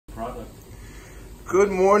product.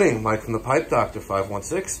 Good morning, Mike from the Pipe Doctor,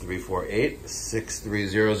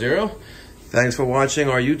 516-348-6300. Thanks for watching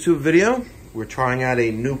our YouTube video. We're trying out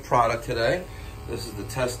a new product today. This is the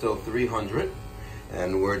Testo 300,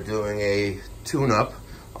 and we're doing a tune-up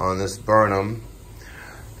on this Burnham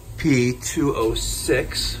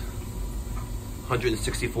P206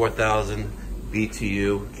 164,000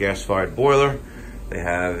 BTU gas-fired boiler. They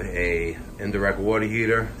have a indirect water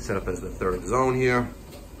heater set up as the third zone here.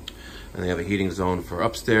 And they have a heating zone for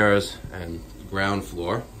upstairs and ground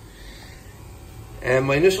floor. And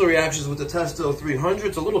my initial reactions with the Testo 300,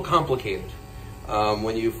 it's a little complicated.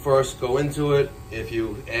 When you first go into it, if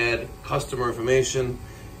you add customer information,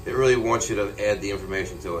 it really wants you to add the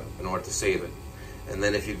information to it in order to save it. And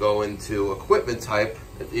then if you go into equipment type,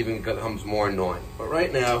 it even becomes more annoying. But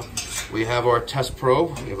right now, we have our test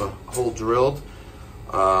probe. We have a hole drilled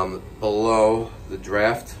below the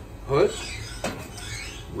draft hood.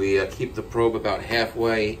 We keep the probe about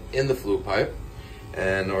halfway in the flue pipe,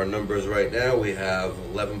 and our numbers right now, we have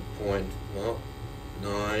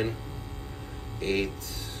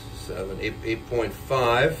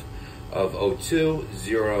 8.5 of O2,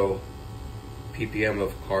 0 ppm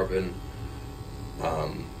of carbon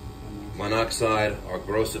monoxide. Our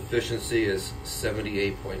gross efficiency is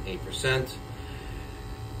 78.8%.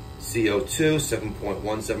 CO2,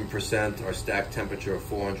 7.17%. Our stack temperature of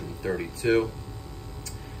 432.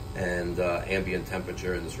 And ambient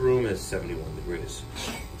temperature in this room is 71 degrees.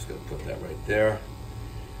 Just gonna put that right there.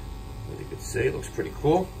 As you can see, it looks pretty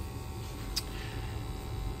cool.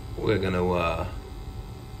 We're gonna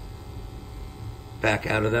back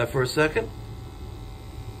out of that for a second.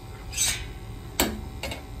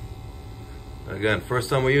 Again, first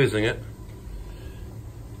time we're using it.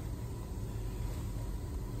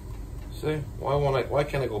 See, why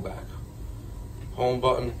can't I go back? Home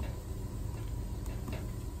button.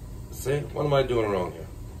 See, what am I doing wrong here?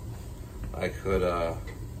 I could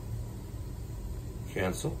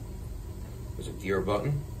cancel. There's a gear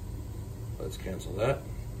button. Let's cancel that.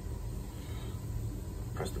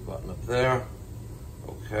 Press the button up there.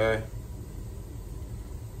 Okay.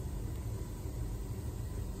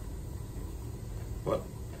 But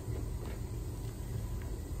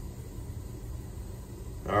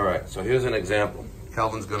all right, so here's an example.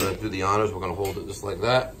 Calvin's gonna do the honors. We're gonna hold it just like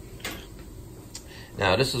that.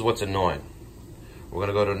 Now, this is what's annoying. We're going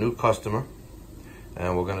to go to a new customer,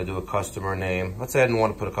 and we're going to do a customer name. Let's say I didn't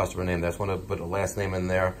want to put a customer name there. I just want to put a last name in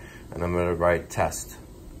there, and I'm going to write test.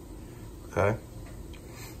 Okay?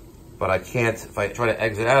 But I can't, if I try to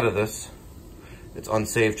exit out of this, it's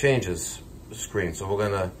unsaved changes screen. So we're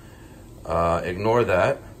going to ignore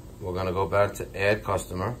that. We're going to go back to add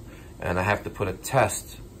customer, and I have to put a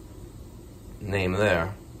test name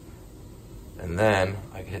there, and then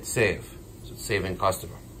I can hit save. Saving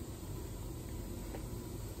customer.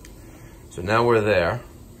 So now we're there,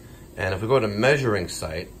 and if we go to measuring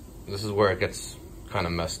site, this is where it gets kind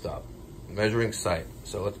of messed up. Measuring site.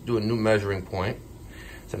 So let's do a new measuring point.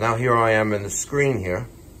 So now here I am in the screen here,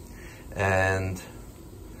 and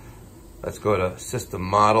let's go to system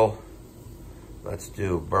model. Let's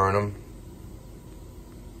do Burnham.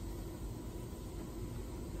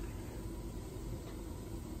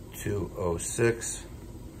 .206.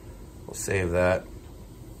 We'll save that,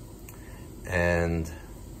 and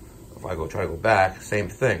if I try to go back, same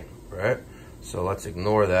thing, right? So let's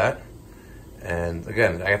ignore that, and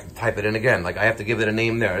again, I have to type it in again. Like, I have to give it a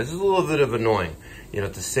name there. This is a little bit of annoying, you know,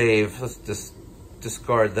 to save. Let's just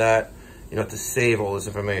discard that, you know, to save all this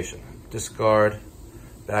information. Discard,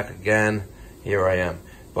 back again, here I am.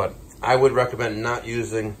 But I would recommend not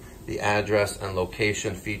using the address and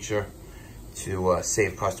location feature to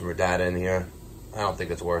save customer data in here. I don't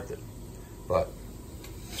think it's worth it. But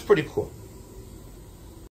it's pretty cool.